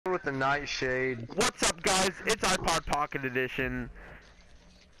with the nightshade. What's up, guys? It's iPod Pocket Edition.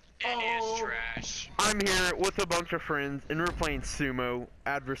 It is trash. I'm here with a bunch of friends, and we're playing Sumo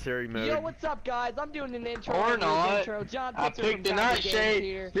Adversary Mode. Yo, what's up, guys? I'm doing an intro. Or not. Intro. John I Pitzer picked from the Cowboy Games nightshade.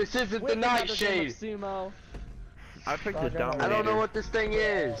 here This isn't with the another game of nightshade. Sumo. I picked the Dominator. I don't know what this thing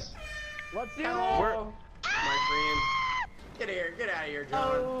is. Let's do Hello, it. my friend. Get here, get out of here,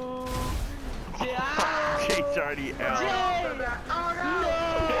 John. Oh, Jake's already out. Oh no!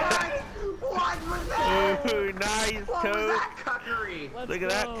 What was that? Ooh, nice, What was Toad. that cuckery? Look at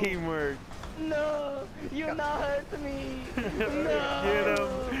that teamwork. No, you're not hurting me.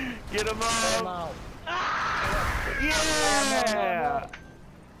 No. Get him up. Yeah!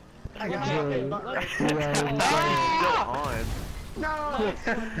 I got Still on. No!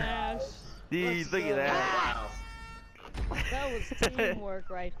 Nash. Dude, look at that. Wow. That was teamwork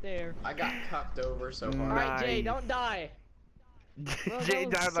right there. I got cucked over so hard. Alright, Jay, Nice. don't die. Jay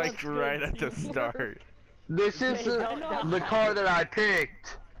was died like such right good at the teamwork. start. This is the car that I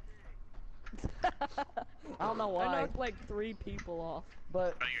picked. I don't know I why, knocked like 3 people off.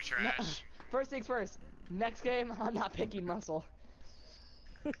 but Oh, you're trash. first things first. Next game, I'm not picking muscle.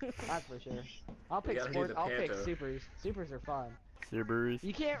 That's for sure. I'll pick gotta do sports. the I'll pick Panto. supers. Supers are fun. Cerberus.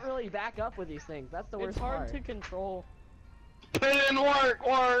 You can't really back up with these things. That's the worst It's hard part. to control. Put in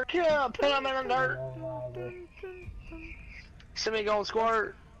work. Yeah, put him in the dirt. Semi gonna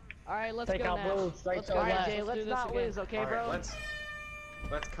squirt. Alright, let's Take go out Nash. Blues, straight Let's to go the Alright, Nash. Jay, Let's do let's this not again. lose, okay, Alright, bro?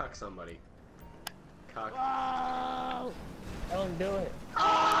 let's cuck somebody. Cuck. Oh! Don't do it.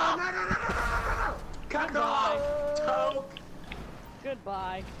 Oh, no. Cuck Goodbye. off! Toke!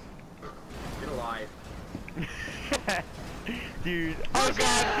 Goodbye. Get alive. Dude. Oh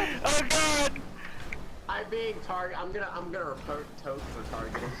god! Oh god! I'm being target. I'm gonna report Toke for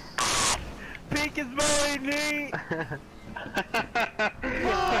targeting. Pink is bullying me!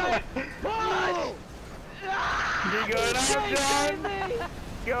 Oh! You're going up, John!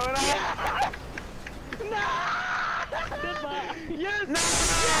 Going up! Goodbye. Yes!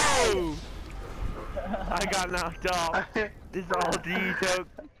 No! I got knocked off. This is all D, Toke.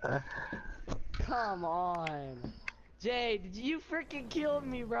 Come on. Jay, did you freaking kill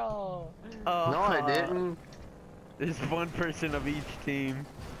me, bro? Oh, No, I didn't. There's one person of each team.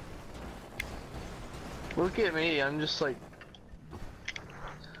 Look at me. I'm just like.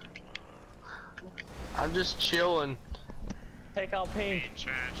 I'm just chilling. Take out Pink.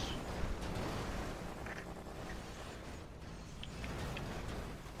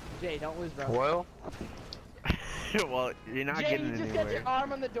 Jay, don't lose, bro. Well, Well, you're not Jay, getting you just anywhere. got your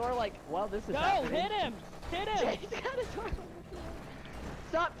arm on the door like, well, this is Go! happening. Hit him! Hit him! Jay's got his arm on the door.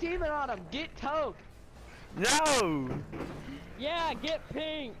 Stop teaming on him. Get Toke. No! Yeah, get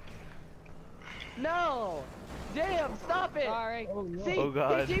Pink! No. Damn, stop it. Sorry. Oh no. See, Oh,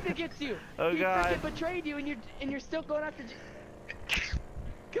 God. he teamed against you. Oh, he God. freaking betrayed you, and you're still going after Jay.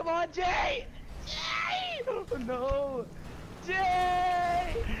 Come on, Jay. Jay. Oh, no.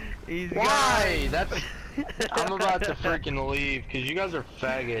 Jay. He's why? got That's. I'm about to freaking leave because you guys are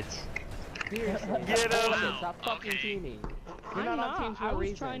faggots. Seriously. Get him. Stop, stop fucking teaming. You're I'm not on team for I a was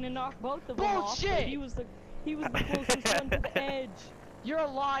reason. trying to knock both of them off, but Bullshit! he was the closest one to the edge. You're a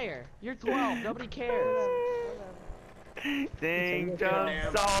liar. You're 12. Nobody cares. Dang, Damn. John,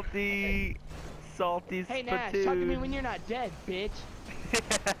 salty. Salty Hey Nash, spittoon. talk to me when you're not dead, bitch.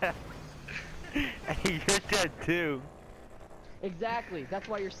 Hey, you're dead too. Exactly. That's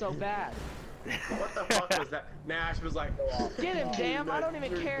why you're so bad. What the fuck was that? Nash was like, Get him, damn. I don't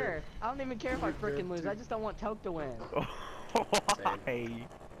even care. I don't even care if I freaking lose. I just don't want Toke to win. Why?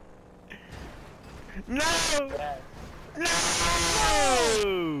 No!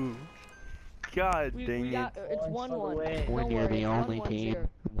 No! God We dang it. got, it's 1-1. When Don't When you're worry, the it's only 1-1-0. team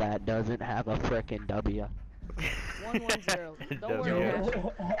that doesn't have a frickin' W. 1-1-0. Don't W. worry, Nash.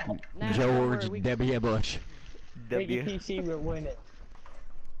 Nash, don't George worry, W. Bush. W. PC will win it.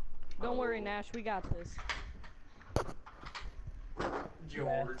 Don't worry, Nash. We got this.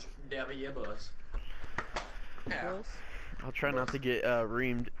 George W. Bush. Yeah. Close. I'll try not to get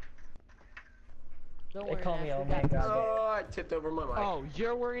reamed. Don't They worry, call me Nash. old We man. got this. Oh, I tipped over my mic. Oh,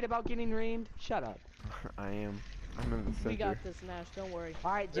 you're worried about getting reamed? Shut up. I am. I'm in the center. We got this, Nash. Don't worry.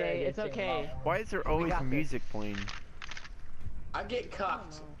 Alright, Jay, it's okay. Why is there always got this. music playing? I get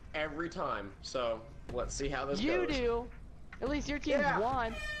cucked every time, so let's see how this You goes. do. At least your team's Yeah.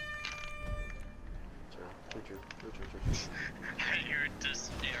 won. True. You're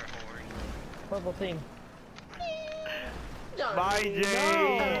just air horn. Purple team. Bye,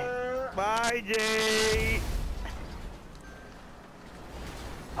 Jay. Bye, Jay.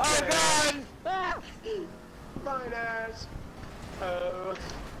 Oh God! Ah! Fine ass. Oh.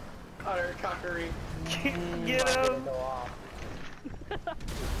 cuckery. Get him! Go off.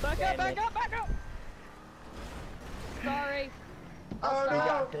 Back up, back up, back up! Sorry. Oh We no!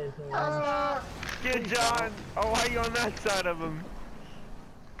 got this. Ah! Get John! Oh, why are you on that side of him?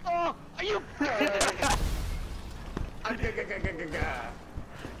 Oh, are you?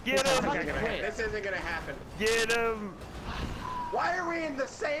 Get him! This isn't gonna happen. Get him! Why are we in the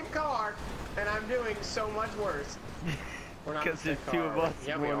same car and I'm doing so much worse? We're not in Because the there's same two car, of are us we?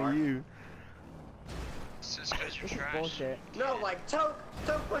 Yeah, and we one are. of you. It's just because you're This is trash. bullshit. No, like Toke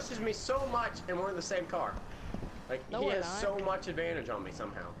pushes me so much and we're in the same car. Like No, he we're has not. so much advantage on me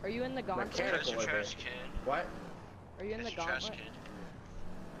somehow. Are you in the gauntlet? Mechanical Because you're trash, advantage. kid. What? Are you in the Because you're trash, gauntlet? kid.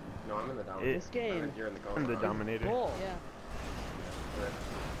 No, I'm in the dominator. This game. You're in the car. I'm the dominator. Bull. Yeah.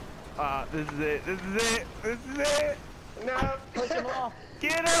 This is it. This is it. This is it. No! Push him off.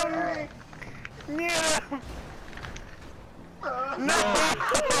 Get him! Get him! No!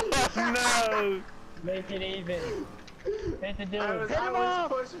 No! Make it even. Hit the dude. I was him off!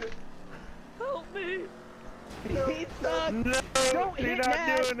 pushing it. Help me! He's stuck. No! Don't You're hit not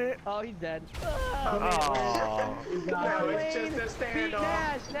Nash. doing it. Oh, he's dead. Oh. No, it's Wayne, just a beat standoff.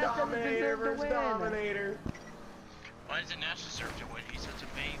 Nash. Nash doesn't Dominator deserve to versus win. Dominator. Why does Nash deserve to win? He's such a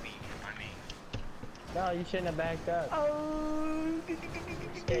baby. I mean, No, you shouldn't have backed up. Oh.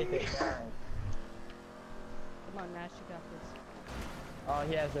 Escape it. Come on, Nash, you got this. Oh,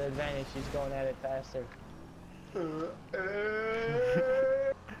 he has the advantage. He's going at it faster.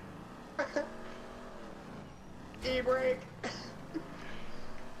 E-brake.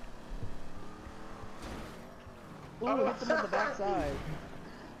 Ooh, hit them on the backside.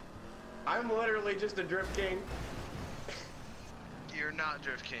 I'm literally just a drift king. you're not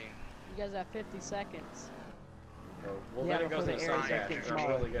Drift King. You guys have 50 seconds. Well, Yeah, then it goes before in the the air side gets dash. I'm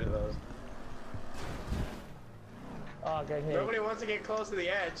smaller. really good at those. Oh, good hit. Nobody wants to get close to the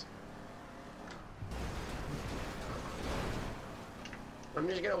edge. I'm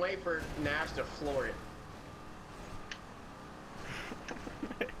just gonna wait for Nash to floor it.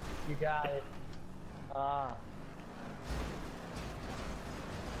 You got it. Ah.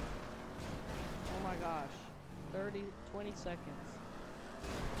 Oh my gosh. 20 seconds.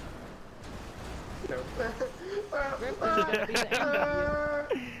 No. Rip is gonna be the end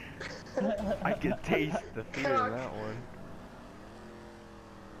of you. I could taste the fear in that one.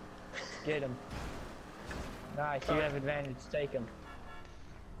 Get him. Nice, you have advantage. Take him.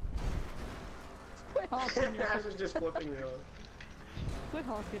 Quit honking your Nash is just flipping me off. Quit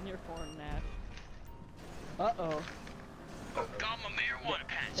honking your horn, Nash. Uh-oh. Got my marijuana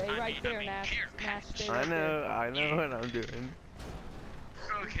patch. Stay right there, Nash. Here, Nash, stay I right there. know what I'm doing.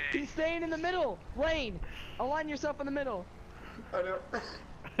 Okay. He's staying in the middle. Wayne, align yourself in the middle. I know.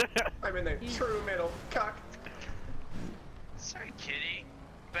 I'm in the true middle. Cock. Sorry, kitty.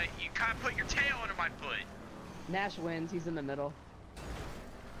 But you kind of put your tail under my foot. Nash wins. He's in the middle.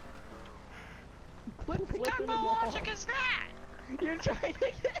 Quit What flipping type him of off. logic is that? You're trying to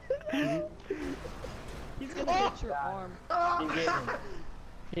get He's gonna hit your arm. Keep getting him.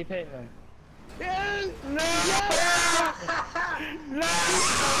 Keep hitting him. Yes! No!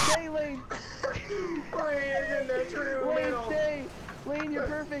 Stay, Lane. Wayne is in the true Lane, middle. stay. Lane, you're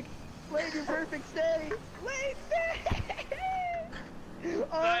perfect. Lane, you're perfect. Stay. Lane, stay.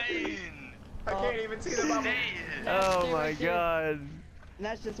 Oh, Lane! I can't even see the bubble. Stay. Oh Stay my right there. god.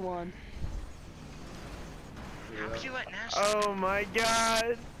 Nash just won. How could you let Nash? Oh my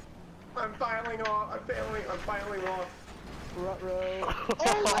god. I'm filing off. I'm filing off. Ruh-roh.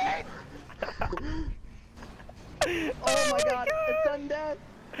 Oh, Lane! Oh my god, it's undead.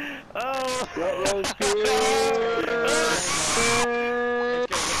 Oh. It's gonna get me first.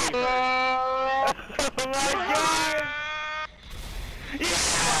 Oh my god.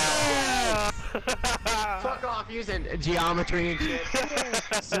 Yeah! Fuck off using geometry and shit.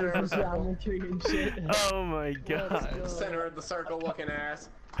 Geometry and shit. Oh my god. Center of the circle looking ass.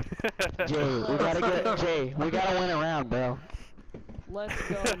 Jay, we gotta win a round, bro. Let's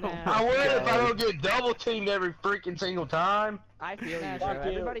go, Nash. I win if I don't get double teamed every freaking single time. I feel you, Nash, bro. fuck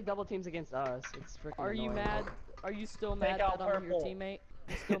you. Everybody double teams against us. It's freaking Are you annoying. mad? Are you still mad Take out that I'm your purple. teammate?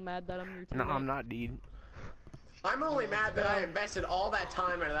 You still mad that I'm your teammate? No, I'm not, dude. I'm only mad that I invested all that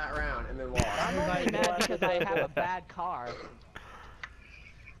time into that round and then lost. I'm only mad because I have a bad car.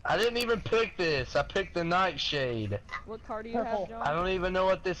 I didn't even pick this. I picked the Nightshade. What car do you have, Purple. John? I don't even know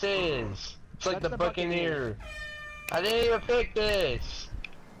what this is. It's like That's the the Buccaneer. I didn't even pick this.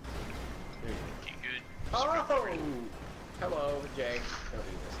 You good? Oh! Hello, Jay. Don't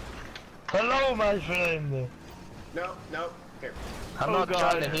do this. Hello, my friend. No, no. Here. I'm Oh, not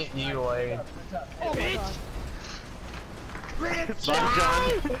trying God. to hit you, Wayne. Oh my Bitch. god. Bitch! Bye,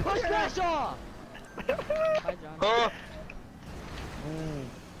 John. Push Nash off! Bye, John. Oh,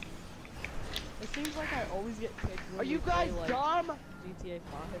 It seems like I always get kicked when Are you we guys play, like, dumb? GTA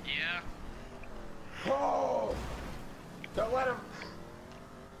 5. Yeah. Oh! Don't let him.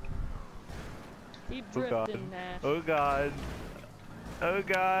 Keep Oh god. drifting, Nash. Oh god. Oh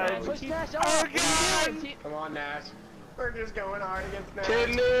god. Push Nash Oh off! god. Come on, Nash. We're just going hard against Nash.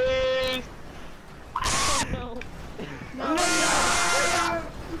 kidneys! Oh, no. No, we got him!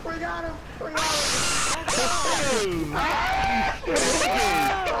 We got him! We got him!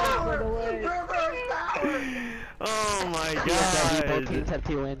 Power! Reverse power! Oh my Yeah, both teams god. have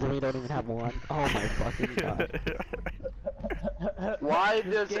 2 wins and we don't even have 1. Oh my fucking god. Why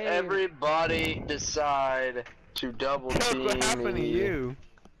This does game. everybody decide to double team What happened to me? you?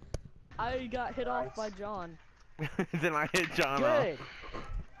 I got hit off by John. Then I hit John Good.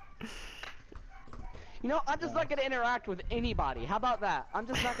 You know, I'm just not gonna interact with anybody. How about that? I'm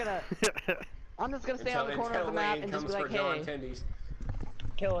just not gonna. I'm just gonna stay on the corner of the map Lane and just comes be for like, John hey, Tendies.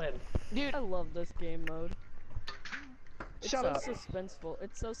 Kill him. dude, I love this game mode. It's Shut so up. suspenseful.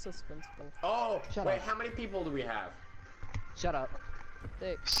 It's so suspenseful. Oh, Shut wait, up. how many people do we have? shut up,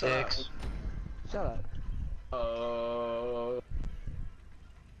 6. 6. shut up. Oh.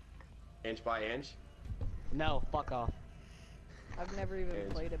 Inch by inch? No, fuck off. I've never even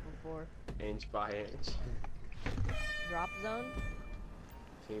Inch. played it before. Inch by inch. Drop zone?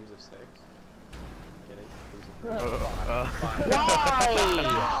 Teams of 6. Kidding. Teams of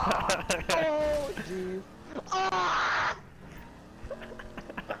Why? Oh, jeez. Ah!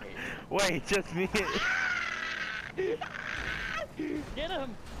 Wait, just me. Get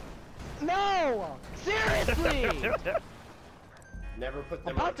him! No! Seriously! Never put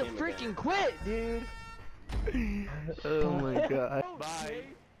I'm them on about to team freaking again. quit, dude. Oh my god. Bye.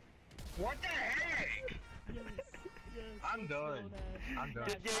 What the heck? Yes, I'm let's go, done. Nash. I'm done.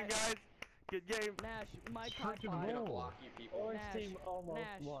 Good game, guys. Good game. Nash, Mike high I'm gonna five. block you people. Orange Nash, team almost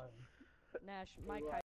Nash. won. Nash, Mike high